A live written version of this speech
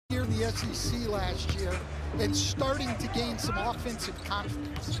the SEC last year and starting to gain some offensive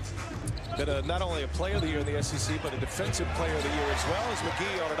confidence. Been not only a player of the year in the SEC, but a defensive player of the year as well as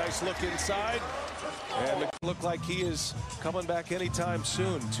McGee on a nice look inside. And it looked like he is coming back anytime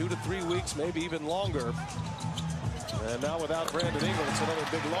soon, 2 to 3 weeks, maybe even longer. And now without Brandon Ingram, it's another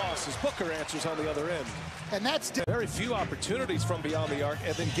big loss as Booker answers on the other end. And that's very few opportunities from beyond the arc,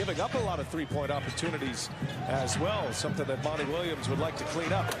 and then giving up a lot of three-point opportunities as well, something that Monty Williams would like to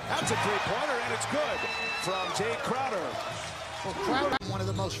clean up. That's a three-pointer, and it's good from Jay Crowder. Well, Crowder, one of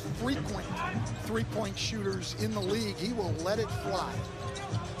the most frequent three-point shooters in the league. He will let it fly.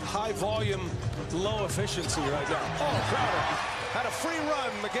 High volume, low efficiency right now. Oh, Crowder had a free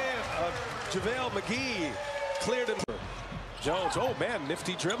run. JaVale McGee cleared him. Jones, oh man,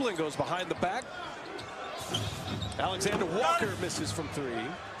 nifty dribbling, goes behind the back. Alexander Walker misses from three.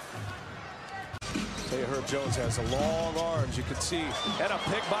 Hey, Herb Jones has a long arms, you can see. And a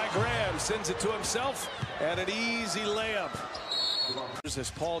pick by Graham, sends it to himself, and an easy layup.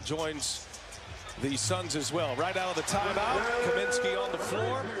 As Paul joins the Suns as well. Right out of the timeout, Kaminsky on the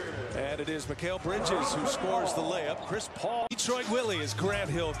floor, and it is Mikal Bridges who scores the layup. Chris Paul, Detroit Willie, as Grant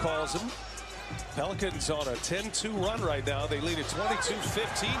Hill calls him. Pelicans on a 10-2 run right now. They lead at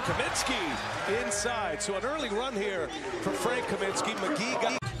 22-15. Kaminsky inside. So an early run here for Frank Kaminsky. McGee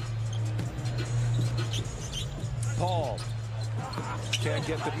got Paul. Can't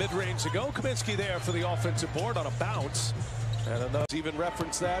get the mid-range to go. Kaminsky there for the offensive board on a bounce. And another even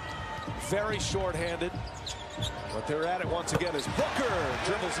reference that. Very short-handed. But they're at it once again as Booker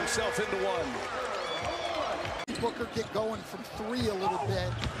dribbles himself into one. Booker get going from three a little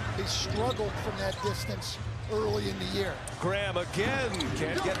bit. He struggled from that distance early in the year. Graham again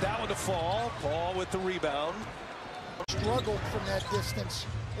can't get that one to fall. Paul with the rebound. Struggled from that distance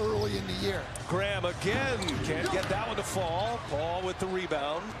early in the year. Graham again can't get that one to fall. Paul with the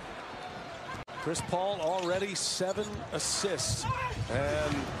rebound. Chris Paul already 7 assists.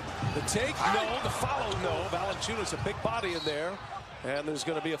 And the take, no. The follow, no. Valanciunas, a big body in there. And there's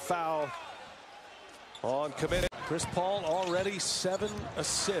going to be a foul on commit. Chris Paul already 7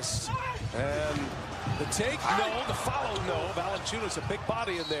 assists. And the take, no. The follow, no. Valanciunas, a big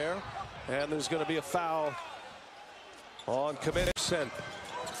body in there. And there's going to be a foul on commit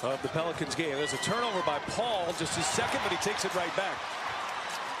of the Pelicans game. There's a turnover by Paul, just his second, but he takes it right back.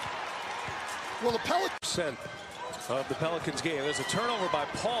 Well, the Pelicans of the Pelicans game. There's a turnover by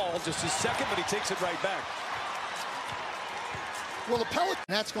Paul, just his second, but he takes it right back. Well, the Pelicans,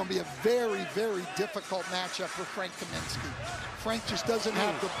 that's going to be a very, very difficult matchup for Frank Kaminsky. Frank just doesn't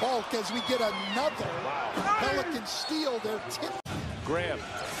have the bulk as we get another Pelican steal. Their 10th. Graham,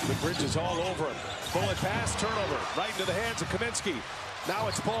 the Bridges all over him. Bullet pass, turnover, right into the hands of Kaminsky. Now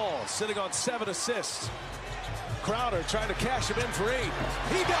it's Paul, sitting on 7 assists. Crowder trying to cash him in for 8.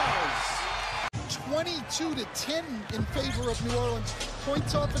 He does! 22-10 in favor of New Orleans.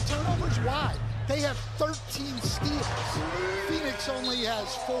 Points off of turnovers. Why? They have 13 steals. Phoenix only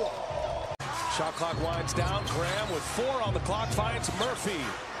has 4. Shot clock winds down. Graham with 4 on the clock finds Murphy.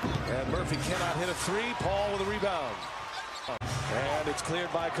 And Murphy cannot hit a 3. Paul with a rebound. And it's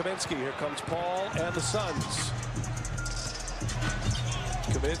cleared by Kaminsky. Here comes Paul and the Suns.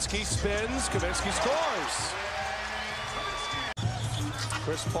 Kaminsky spins. Kaminsky scores.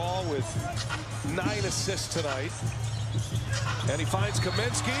 Chris Paul with 9 assists tonight. And he finds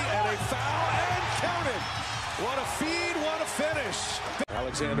Kaminsky and a foul and counted. What a feed, what a finish.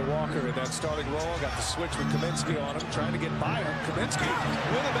 Alexander Walker in that starting role. Got the switch with Kaminsky on him, trying to get by him. Kaminsky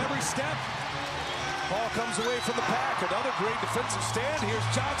with him every step. Paul comes away from the pack. Another great defensive stand. Here's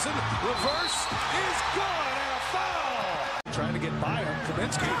Johnson. Reverse is good and a foul. Trying to get by him.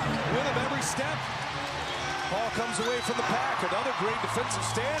 Kaminsky with him every step. Paul comes away from the pack. Another great defensive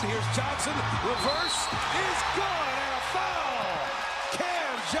stand. Here's Johnson. Reverse is good and a foul.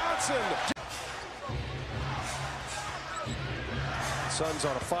 Cam Johnson. Suns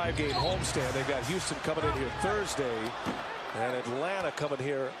on a 5-game homestand. They've got Houston coming in here Thursday and Atlanta coming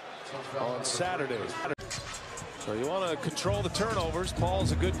here on Saturday. So you want to control the turnovers.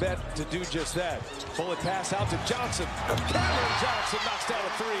 Paul's a good bet to do just that. Bullet pass out to Johnson. Cameron Johnson knocks down a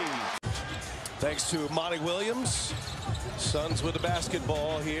 3. Thanks to Monty Williams. Suns with the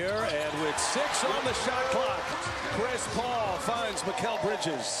basketball here, and with 6 on the shot clock, Chris Paul finds Mikal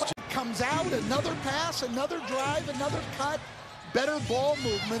Bridges. Comes out, another pass, another drive, another cut, better ball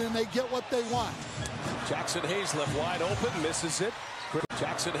movement, and they get what they want. Jackson Hayes left wide open, misses it.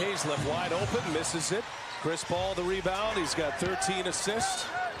 Jackson Hayes left wide open, misses it. Chris Paul the rebound. He's got 13 assists.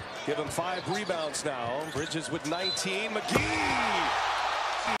 Give him 5 rebounds now. Bridges with 19. McGee!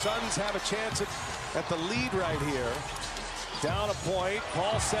 Suns have a chance at the lead right here. Down a point.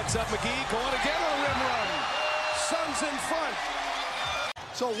 Paul sets up McGee. Going again on a rim run. Suns in front.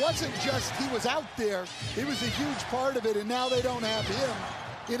 So it wasn't just he was out there. He was a huge part of it, and now they don't have him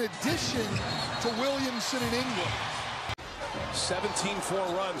in addition to Williamson and Ingram.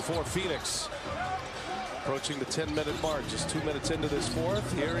 17-4 run for Phoenix. Approaching the 10-minute mark. Just 2 minutes into this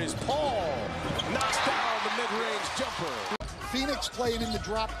fourth. Here is Paul. Knocks down the mid-range jumper. Phoenix playing in the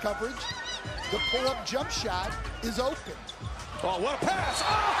drop coverage. The pull-up jump shot is open. Oh, what a pass!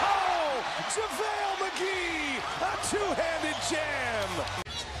 Oh! JaVale McGee! A two-handed jam!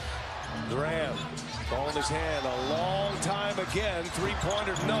 Durant, ball in his hand a long time again.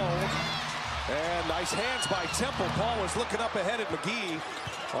 Three-pointer, no. And nice hands by Temple. Paul was looking up ahead at McGee.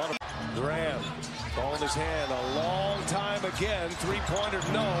 Durant, ball in his hand a long time again. Three-pointer,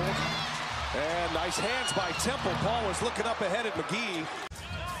 no. And nice hands by Temple. Paul was looking up ahead at McGee.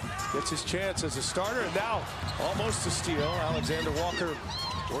 Gets his chance as a starter, and now almost a steal. Alexander Walker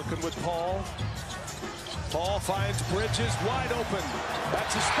working with Paul. Paul finds Bridges wide open.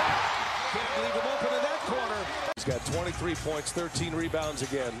 That's his spot. Can't leave him open in that corner. He's got 23 points, 13 rebounds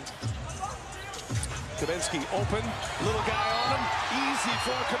again. Kaminsky open, little guy on him. Easy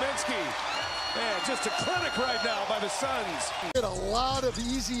for Kaminsky. Man, just a clinic right now by the Suns. Get a lot of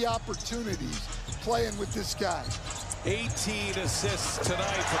easy opportunities playing with this guy. 18 assists tonight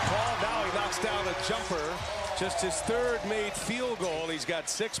for Paul. Now he knocks down a jumper. Just his third made field goal. He's got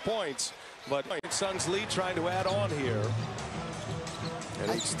 6 points. But Suns lead trying to add on here. And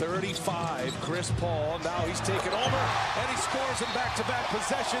it's 35. Chris Paul. Now he's taken over. And he scores in back-to-back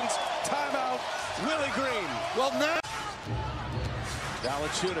possessions. Timeout. Willie Green. Well, now.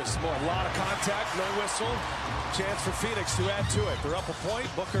 Valanciunas, a lot of contact, no whistle. Chance for Phoenix to add to it. They're up a point.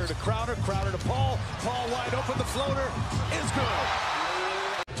 Booker to Crowder, Crowder to Paul. Paul wide open, the floater is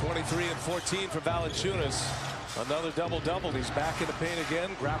good. 23 and 14 for Valanciunas. Another double-double. He's back in the paint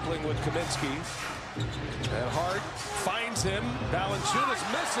again, grappling with Kaminsky. And Hart finds him. Valanciunas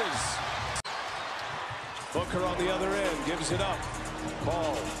misses. Booker on the other end, gives it up.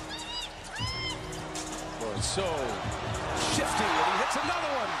 Paul. Well, so shifty, and he hits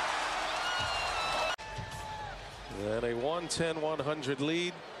another one. And a 110-100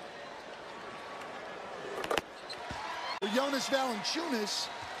 lead. Jonas Valanciunas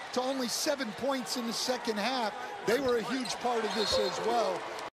to only 7 points in the second half. They were a huge part of this as well.